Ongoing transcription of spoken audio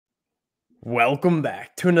Welcome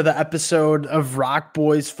back to another episode of Rock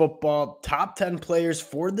Boys Football. Top 10 players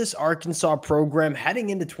for this Arkansas program heading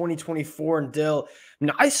into 2024. And Dill,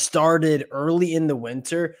 I started early in the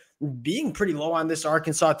winter being pretty low on this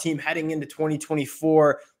Arkansas team heading into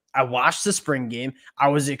 2024. I watched the spring game. I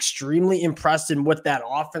was extremely impressed in what that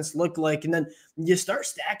offense looked like. And then you start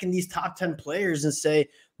stacking these top 10 players and say,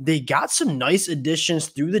 they got some nice additions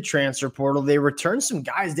through the transfer portal. They returned some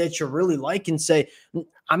guys that you really like and say,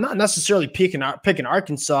 I'm not necessarily picking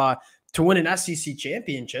Arkansas to win an SEC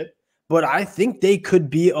championship, but I think they could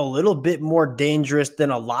be a little bit more dangerous than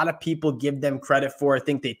a lot of people give them credit for. I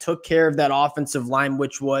think they took care of that offensive line,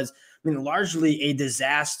 which was largely a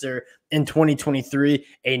disaster in 2023.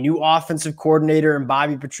 A new offensive coordinator and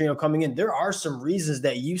Bobby Petrino coming in. There are some reasons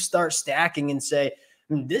that you start stacking and say,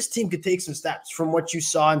 this team could take some steps from what you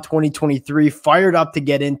saw in 2023, fired up to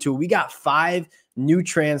get into. We got 5 new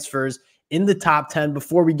transfers in the top 10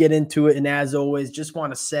 before we get into it. And as always, just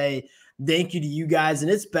want to say thank you to you guys.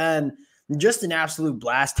 And it's been just an absolute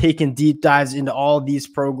blast taking deep dives into all of these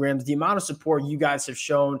programs. The amount of support you guys have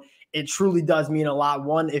shown, it truly does mean a lot.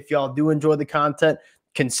 One, if y'all do enjoy the content,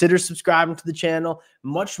 consider subscribing to the channel.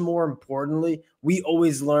 Much more importantly, we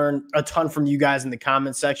always learn a ton from you guys in the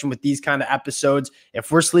comment section with these kind of episodes.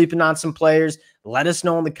 If we're sleeping on some players, let us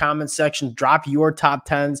know in the comment section. Drop your top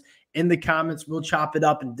 10s in the comments. We'll chop it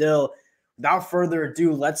up. And Dill, without further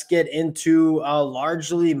ado, let's get into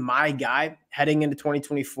largely my guy heading into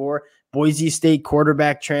 2024, Boise State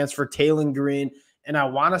quarterback transfer, Taylen Green. And I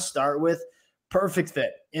want to start with perfect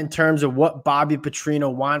fit in terms of what Bobby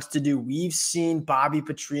Petrino wants to do. We've seen Bobby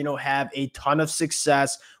Petrino have a ton of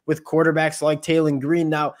success with quarterbacks like Taylen Green.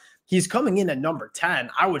 Now, he's coming in at number 10.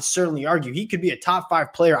 I would certainly argue he could be a top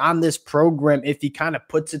 5 player on this program if he kind of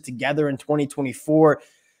puts it together in 2024.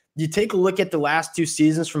 You take a look at the last 2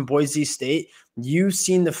 seasons from Boise State, you've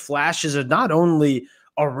seen the flashes of not only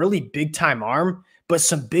a really big-time arm, but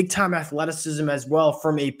some big-time athleticism as well.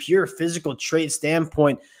 From a pure physical trait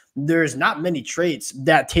standpoint, there's not many traits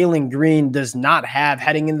that Taylen Green does not have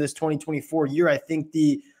heading into this 2024 year. I think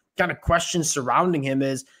the kind of question surrounding him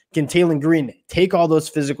is, can Taylen Green take all those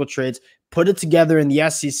physical traits, put it together in the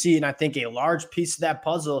SEC? And I think a large piece of that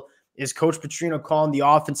puzzle is Coach Petrino calling the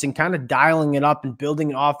offense and kind of dialing it up and building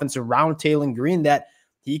an offense around Taylen Green that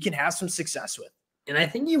he can have some success with. And I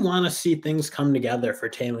think you want to see things come together for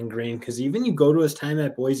Taylen Green, because even you go to his time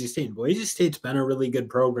at Boise State. Boise State's been a really good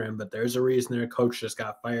program, but there's a reason their coach just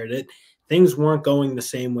got fired. Things weren't going the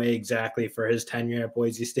same way exactly for his tenure at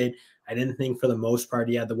Boise State. I didn't think for the most part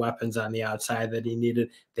he had the weapons on the outside that he needed.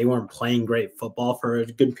 They weren't playing great football for a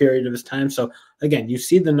good period of his time. So, again, you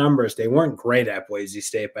see the numbers. They weren't great at Boise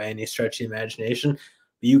State by any stretch of the imagination. But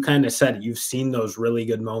you kind of said it. You've seen those really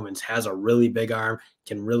good moments. Has a really big arm,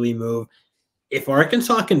 can really move. If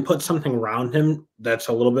Arkansas can put something around him that's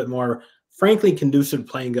a little bit more, frankly, conducive to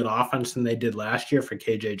playing good offense than they did last year for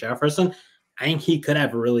KJ Jefferson, I think he could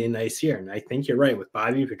have a really nice year. And I think you're right with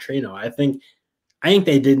Bobby Petrino. I think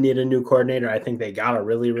they did need a new coordinator. I think they got a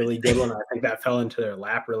really, really good one. I think that fell into their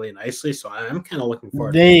lap really nicely. So I'm kind of looking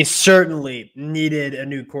forward. They certainly needed a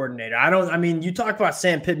new coordinator. You talk about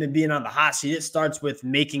Sam Pittman being on the hot seat. It starts with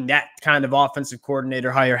making that kind of offensive coordinator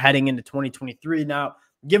hire heading into 2023. Now,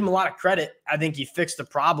 give him a lot of credit. I think he fixed the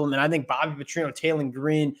problem. And I think Bobby Petrino, Taylen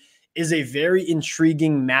Green is a very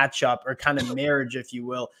intriguing matchup, or kind of marriage, if you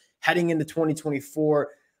will, heading into 2024.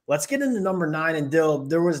 Let's get into number 9. And Dill,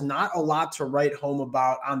 there was not a lot to write home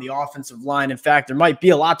about on the offensive line. In fact, there might be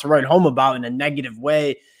a lot to write home about in a negative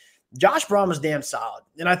way. Josh Braun was damn solid.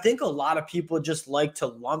 And I think a lot of people just like to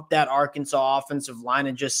lump that Arkansas offensive line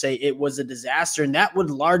and just say it was a disaster. And that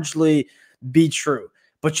would largely be true.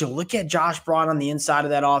 But you look at Josh Braun on the inside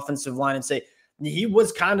of that offensive line and say he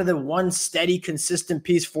was kind of the one steady, consistent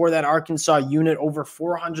piece for that Arkansas unit. Over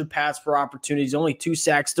 400 pass per opportunities, only 2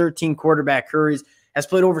 sacks, 13 quarterback hurries, has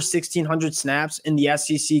played over 1,600 snaps in the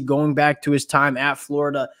SEC going back to his time at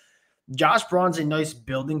Florida. Josh Braun's a nice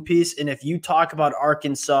building piece. And if you talk about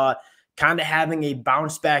Arkansas kind of having a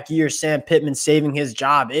bounce back year, Sam Pittman saving his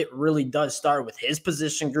job, it really does start with his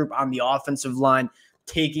position group on the offensive line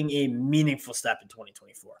taking a meaningful step in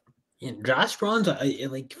 2024. And Josh Braun's,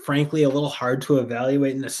 frankly, a little hard to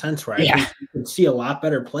evaluate in the sense where I think you can see a lot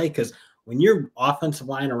better play, because when your offensive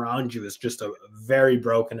line around you is just a very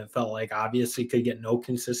broken, it felt like obviously could get no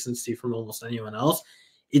consistency from almost anyone else,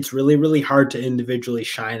 it's really, really hard to individually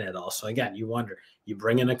shine at all. So, again, you wonder. You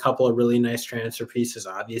bring in a couple of really nice transfer pieces.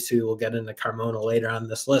 Obviously, we'll get into Carmona later on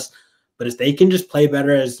this list. But if they can just play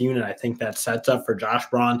better as a unit, I think that sets up for Josh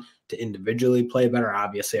Braun to individually play better,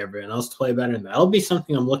 obviously everyone else to play better, and that'll be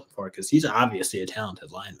something I'm looking for because he's obviously a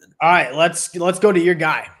talented lineman. All right, let's go to your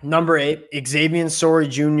guy, number 8, Xavier Sorey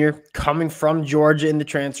Jr., coming from Georgia in the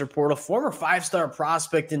transfer portal, former 5-star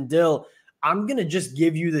prospect. And Dill, I'm going to just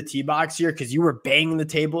give you the T-box here because you were banging the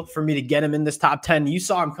table for me to get him in this top 10. You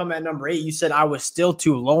saw him come at number 8. You said I was still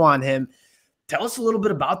too low on him. Tell us a little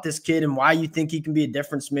bit about this kid and why you think he can be a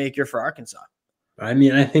difference maker for Arkansas. I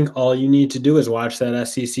mean, I think all you need to do is watch that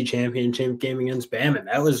SEC championship game against Bama.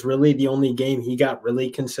 That was really the only game he got really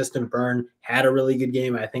consistent burn, had a really good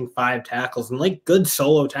game, I think 5 tackles, and like good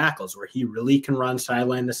solo tackles where he really can run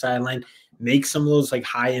sideline to sideline, make some of those like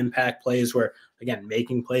high impact plays where, again,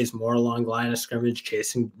 making plays more along the line of scrimmage,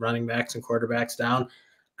 chasing running backs and quarterbacks down.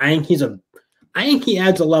 I think he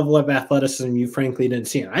adds a level of athleticism you frankly didn't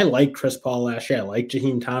see. And I like Chris Paul last year. I like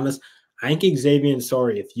Jaheim Thomas. I think Xavier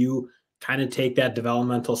Sorey, if you kind of take that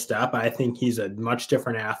developmental step, I think he's a much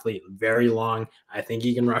different athlete, very long. I think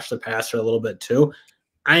he can rush the passer a little bit too.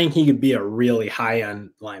 I think he could be a really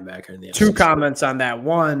high-end linebacker in the SEC. 2 SEC. comments on that.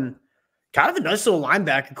 One, kind of a nice little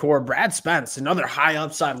linebacker core. Brad Spence, another high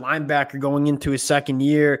upside linebacker going into his second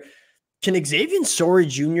year. Can Xavier Sorey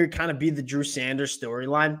Jr. kind of be the Drew Sanders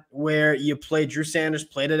storyline where you play Drew Sanders,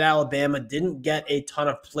 played at Alabama, didn't get a ton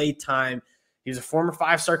of play time. He was a former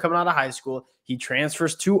 5-star coming out of high school. He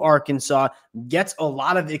transfers to Arkansas, gets a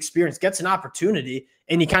lot of experience, gets an opportunity,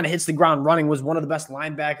 and he kind of hits the ground running, was one of the best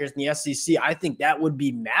linebackers in the SEC. I think that would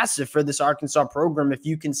be massive for this Arkansas program if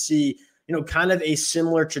you can see, kind of a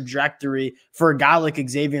similar trajectory for a guy like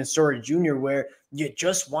Xavier Sorey Jr., where you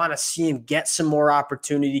just want to see him get some more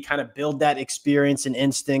opportunity, kind of build that experience and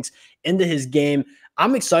instincts into his game.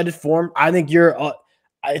 I'm excited for him. I think you're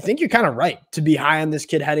kind of right to be high on this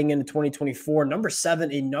kid heading into 2024. Number 7,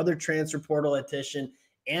 another transfer portal addition,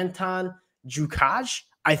 Anton Jukaj.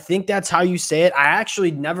 I think that's how you say it. I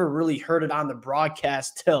actually never really heard it on the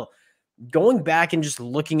broadcast till going back and just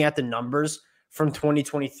looking at the numbers from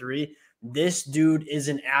 2023. This dude is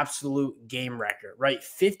an absolute game wrecker, right?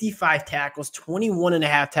 55 tackles, 21 and a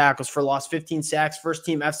half tackles for loss, 15 sacks, first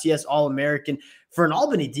team FCS All-American for an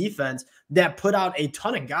Albany defense that put out a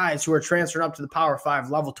ton of guys who are transferred up to the Power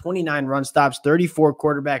 5 level, 29 run stops, 34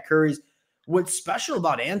 quarterback hurries. What's special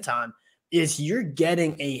about Anton is you're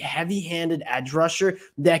getting a heavy-handed edge rusher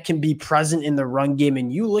that can be present in the run game.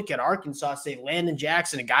 And you look at Arkansas, say Landon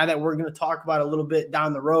Jackson, a guy that we're going to talk about a little bit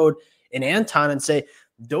down the road, and Anton, and say,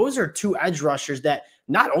 those are 2 edge rushers that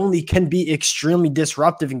not only can be extremely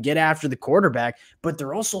disruptive and get after the quarterback, but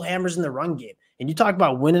they're also hammers in the run game. And you talk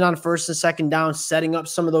about winning on first and second down, setting up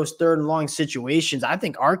some of those third and long situations. I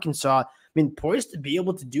think Arkansas, poised to be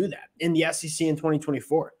able to do that in the SEC in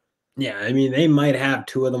 2024. Yeah, they might have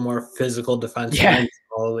 2 of the more physical defensive ends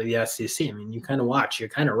all of the SEC. You kind of watch. You're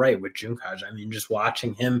kind of right with Jukaj. Just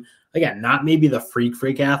watching him, again, not maybe the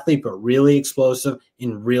freak athlete, but really explosive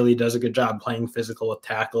and really does a good job playing physical with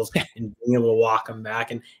tackles and being able to walk them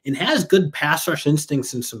back and has good pass rush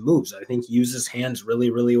instincts and some moves. I think he uses hands really,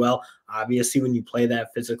 really well. Obviously, when you play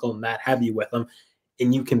that physical and that heavy with them,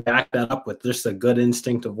 and you can back that up with just a good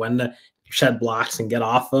instinct of when to shed blocks and get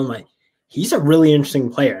off them, he's a really interesting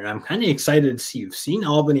player, and I'm kind of excited to see. You've seen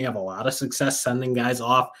Albany have a lot of success sending guys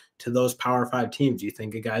off to those Power 5 teams. You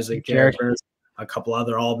think of guys like Jared Burns, a couple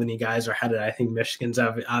other Albany guys are headed. I think Michigan's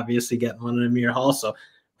obviously getting one in Amir Hall. So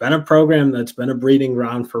been a program that's been a breeding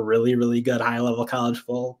ground for really, really good high-level college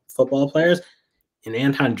football players. And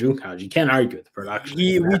Anton Jukaj, you can't argue with the production.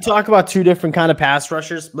 We talk about 2 different kind of pass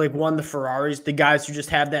rushers. Like one, the Ferraris, the guys who just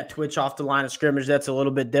have that twitch off the line of scrimmage. That's a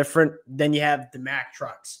little bit different. Then you have the Mack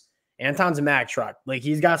trucks. Anton's a Mack truck.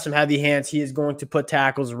 He's got some heavy hands. He is going to put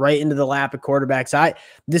tackles right into the lap of quarterbacks.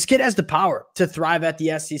 This kid has the power to thrive at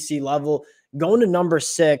the SEC level. Going to number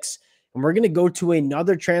 6, and we're going to go to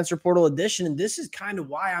another transfer portal edition. And this is kind of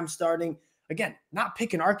why I'm starting, again, not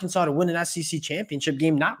picking Arkansas to win an SEC championship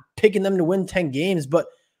game, not picking them to win 10 games, but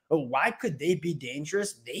why could they be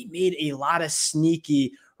dangerous? They made a lot of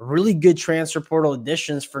sneaky, really good transfer portal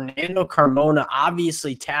additions. Fernando Carmona,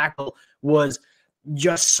 obviously tackle, was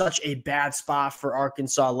just such a bad spot for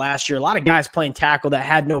Arkansas last year. A lot of guys playing tackle that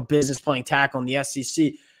had no business playing tackle in the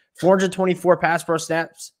SEC. 424 pass pro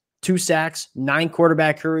snaps, 2 sacks, 9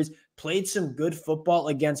 quarterback hurries, played some good football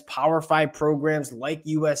against Power 5 programs like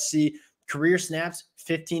USC. Career snaps,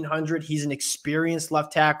 1,500. He's an experienced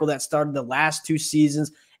left tackle that started the last 2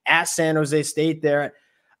 seasons at San Jose State there.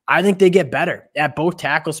 I think they get better at both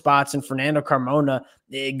tackle spots, and Fernando Carmona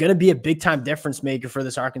going to be a big-time difference maker for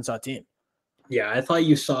this Arkansas team. Yeah, I thought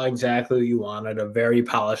you saw exactly what you wanted, a very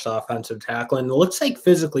polished offensive tackle, and it looks like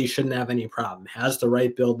physically shouldn't have any problem. Has the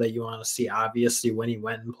right build that you want to see. Obviously, when he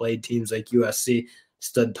went and played teams like USC,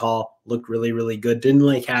 stood tall, looked really, really good, didn't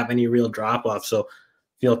like have any real drop-off, so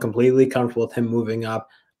feel completely comfortable with him moving up.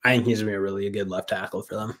 I think he's going to be a really good left tackle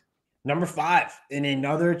for them. Number 5, in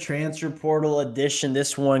another transfer portal addition,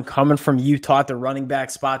 this one coming from Utah at the running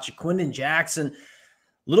back spot, Jaquindon Jackson.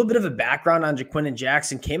 A little bit of a background on Jaquindon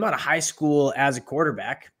Jackson. Came out of high school as a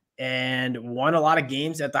quarterback and won a lot of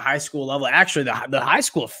games at the high school level. Actually, the high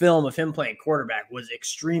school film of him playing quarterback was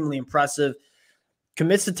extremely impressive.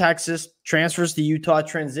 Commits to Texas, transfers to Utah,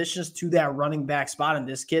 transitions to that running back spot, and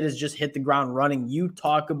this kid has just hit the ground running. You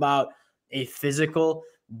talk about a physical,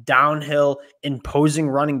 downhill, imposing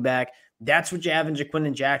running back. That's what you have in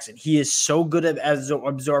Jaquindon Jackson. He is so good at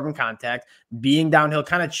absorbing contact, being downhill,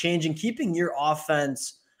 kind of changing, keeping your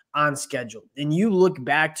offense on schedule. And you look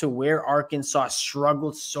back to where Arkansas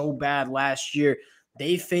struggled so bad last year.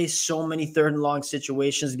 They faced so many third and long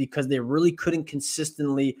situations because they really couldn't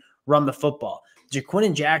consistently run the football.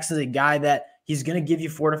 Jaquindon Jackson is a guy that he's going to give you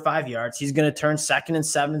 4 to 5 yards. He's going to turn 2nd and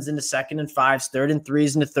 7s into 2nd and 5s, 3rd and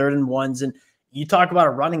 3s into 3rd and 1s. And you talk about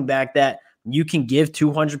a running back that you can give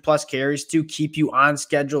 200 plus carries to, keep you on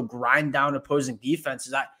schedule, grind down opposing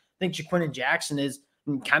defenses. I think Jaquindon Jackson is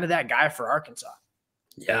kind of that guy for Arkansas.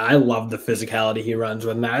 Yeah, I love the physicality he runs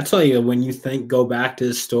with. And I tell you, when you go back to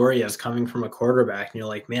his story as coming from a quarterback, and you're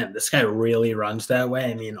like, man, this guy really runs that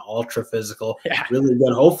way. I mean, ultra physical, really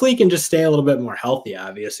good. Hopefully he can just stay a little bit more healthy.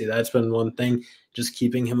 Obviously, that's been one thing, just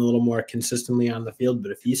keeping him a little more consistently on the field.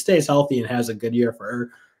 But if he stays healthy and has a good year for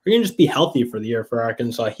her, we're going to just be healthy for the year for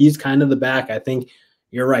Arkansas. He's kind of the back. I think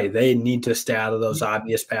you're right. They need to stay out of those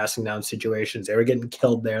obvious passing down situations. They were getting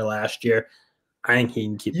killed there last year. I think he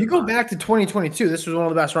can keep. You go back to 2022. This was one of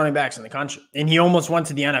the best running backs in the country, and he almost went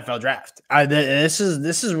to the NFL draft. This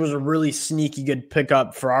was a really sneaky good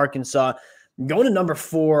pickup for Arkansas. Going to number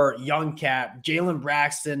 4, young cat Jalen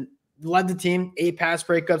Braxton led the team, 8 pass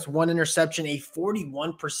breakups, 1 interception, a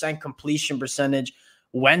 41% completion percentage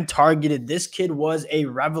when targeted. This kid was a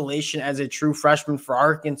revelation as a true freshman for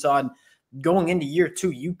Arkansas. And going into year 2,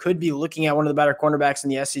 you could be looking at one of the better cornerbacks in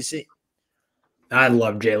the SEC. I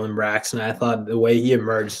love Jalen Braxton. I thought the way he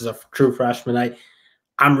emerged as a true freshman,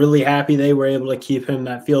 I'm really happy they were able to keep him.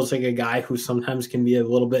 That feels like a guy who sometimes can be a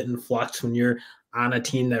little bit in flux when you're on a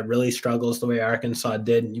team that really struggles the way Arkansas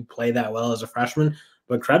did, and you play that well as a freshman.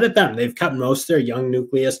 But credit them. They've kept most of their young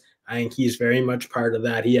nucleus. I think he's very much part of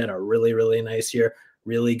that. He had a really, really nice year,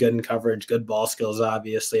 really good in coverage, good ball skills,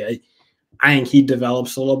 obviously. I think he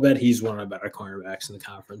develops a little bit. He's one of the better cornerbacks in the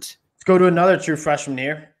conference. Let's go to another true freshman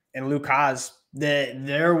here, and Luke Haas.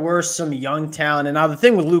 There were some young talent. And now the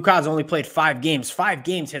thing with Luke Haas, only played 5 games. 5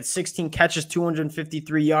 games, had 16 catches,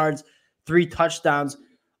 253 yards, 3 touchdowns,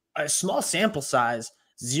 a small sample size,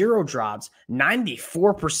 0 drops,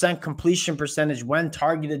 94% completion percentage when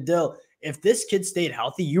targeted. Dill, if this kid stayed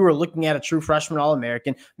healthy, you were looking at a true freshman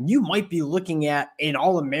All-American. You might be looking at an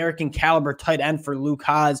All-American caliber tight end for Luke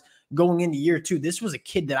Haas going into year 2. This was a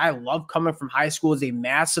kid that I love coming from high school, as a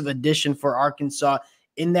massive addition for Arkansas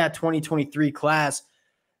in that 2023 class.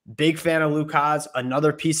 Big fan of Luke Haas,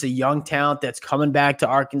 another piece of young talent that's coming back to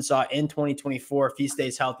Arkansas in 2024. If he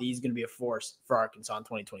stays healthy, he's going to be a force for Arkansas in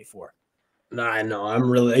 2024. I know.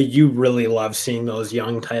 You really love seeing those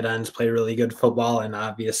young tight ends play really good football. And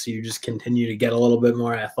obviously you just continue to get a little bit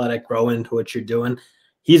more athletic, grow into what you're doing.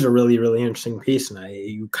 He's a really, really interesting piece. And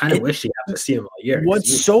you kind of wish you have to see him all year.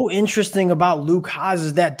 What's so interesting about Luke Haas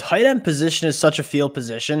is that tight end position is such a field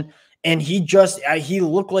position. And he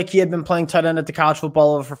looked like he had been playing tight end at the college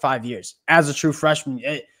football level for 5 years as a true freshman.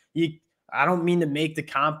 I don't mean to make the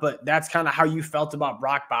comp, but that's kind of how you felt about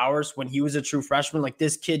Brock Bowers when he was a true freshman. Like,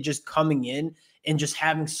 this kid just coming in and just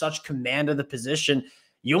having such command of the position.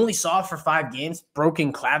 You only saw it for 5 games,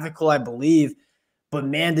 broken clavicle, I believe. But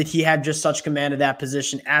man, did he have just such command of that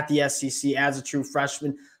position at the SEC as a true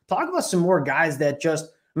freshman. Talk about some more guys that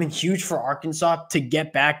huge for Arkansas to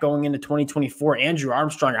get back going into 2024. Andrew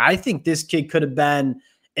Armstrong, I think this kid could have been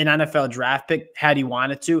an NFL draft pick had he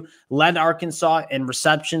wanted to. Led Arkansas in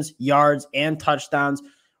receptions, yards, and touchdowns.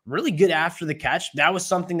 Really good after the catch. That was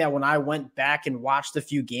something that when I went back and watched a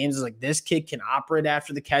few games, I was like, this kid can operate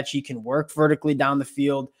after the catch. He can work vertically down the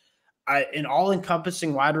field. An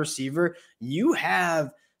all-encompassing wide receiver. You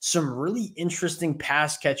have some really interesting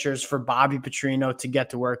pass catchers for Bobby Petrino to get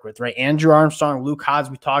to work with, right? Andrew Armstrong, Luke Haas,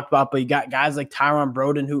 we talked about, but you got guys like Tyron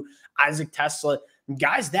Broden, Isaac Tesla,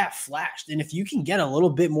 guys that flashed. And if you can get a little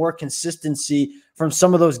bit more consistency from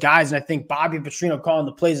some of those guys, and I think Bobby Petrino calling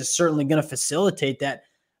the plays is certainly going to facilitate that,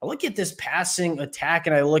 I look at this passing attack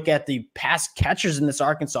and I look at the pass catchers in this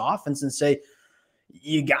Arkansas offense and say,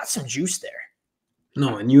 you got some juice there.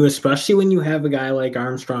 No, and you, especially when you have a guy like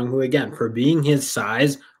Armstrong, who, again, for being his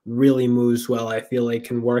size, really moves well. I feel like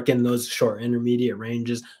can work in those short intermediate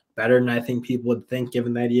ranges better than I think people would think,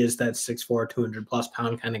 given that he is that 6'4", 200+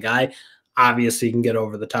 pound kind of guy. Obviously, he can get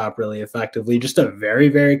over the top really effectively. Just a very,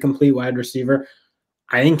 very complete wide receiver.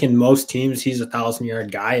 I think in most teams, he's a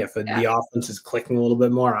 1,000-yard guy. If the offense is clicking a little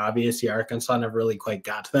bit more, obviously Arkansas never really quite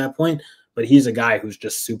got to that point. But he's a guy who's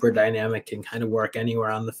just super dynamic, can kind of work anywhere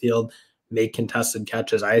on the field, make contested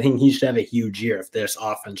catches. I think he should have a huge year if this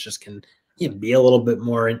offense just can be a little bit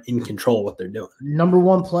more in control of what they're doing. Number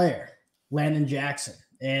one player, Landon Jackson.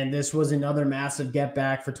 And this was another massive get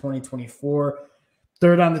back for 2024.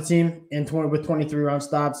 Third on the team with 23 run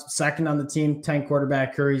stops. Second on the team, 10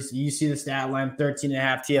 quarterback hurries. You see the stat line,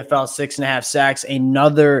 13.5 TFL, 6.5 sacks.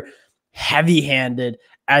 Another heavy-handed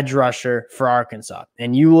edge rusher for Arkansas.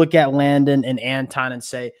 And you look at Landon and Anton and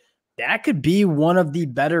say, that could be one of the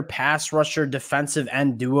better pass rusher defensive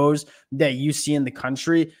end duos that you see in the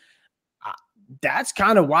country. That's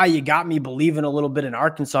kind of why you got me believing a little bit in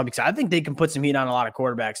Arkansas, because I think they can put some heat on a lot of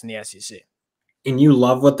quarterbacks in the SEC. And you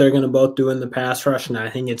love what they're going to both do in the pass rush, and I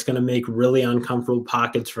think it's going to make really uncomfortable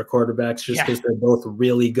pockets for quarterbacks just because they're both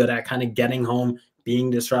really good at kind of getting home, being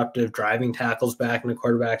disruptive, driving tackles back in the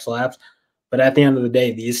quarterback's laps. But at the end of the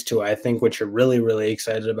day, these two, I think what you're really, really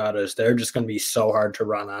excited about is they're just going to be so hard to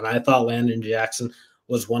run on. I thought Landon Jackson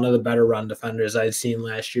was one of the better run defenders I'd seen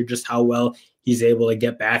last year, just how well he's able to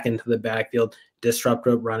get back into the backfield, disrupt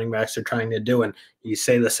what running backs are trying to do. And you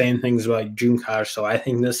say the same things about Junkosh. So I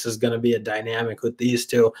think this is going to be a dynamic with these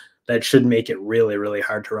two that should make it really, really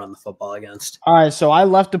hard to run the football against. All right, so I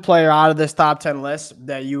left a player out of this top 10 list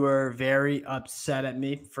that you were very upset at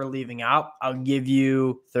me for leaving out. I'll give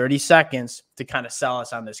you 30 seconds to kind of sell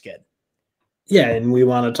us on this kid. Yeah, and we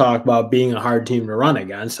want to talk about being a hard team to run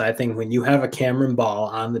against. I think when you have a Cameron Ball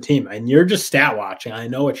on the team, and you're just stat watching, I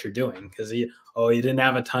know what you're doing because he didn't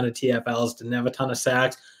have a ton of TFLs, didn't have a ton of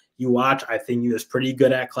sacks. You watch, I think he was pretty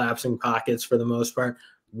good at collapsing pockets for the most part.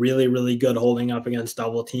 Really, really good holding up against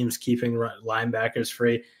double teams, keeping linebackers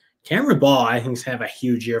free. Cameron Ball, I think, is have a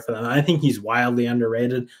huge year for them. I think he's wildly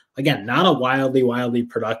underrated. Again, not a wildly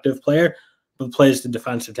productive player, but plays the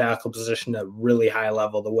defensive tackle position at really high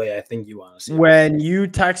level the way I think you want to see. When you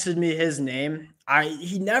texted me his name,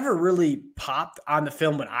 he never really popped on the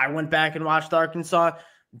film when I went back and watched Arkansas,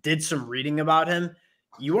 did some reading about him.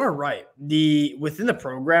 You are right. Within the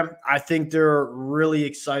program, I think they're really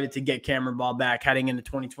excited to get Cameron Ball back heading into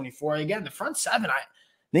 2024. Again, the front seven, I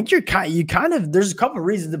think there's a couple of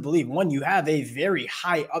reasons to believe. One, you have a very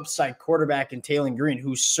high upside quarterback in Taylor Green,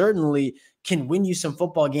 who certainly can win you some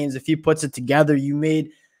football games if he puts it together.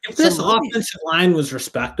 If this offensive line was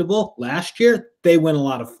respectable last year, they win a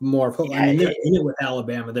lot of more football. I mean, they're in it with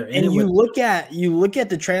Alabama. You look at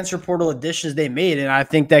the transfer portal additions they made, and I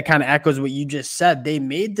think that kind of echoes what you just said. They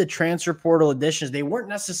made the transfer portal additions. They weren't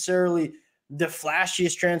necessarily the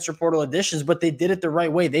flashiest transfer portal additions, but they did it the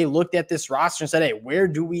right way. They looked at this roster and said, hey, where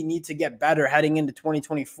do we need to get better heading into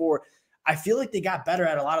 2024? I feel like they got better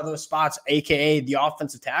at a lot of those spots, aka the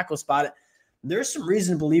offensive tackle spot. There's some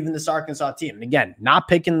reason to believe in this Arkansas team. And again, not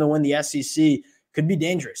picking to win the SEC could be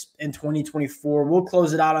dangerous in 2024. We'll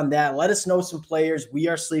close it out on that. Let us know some players we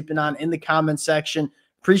are sleeping on in the comment section.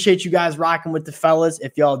 Appreciate you guys rocking with the fellas.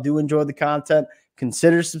 If y'all do enjoy the content,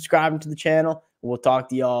 consider subscribing to the channel. We'll talk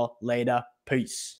to y'all later. Peace.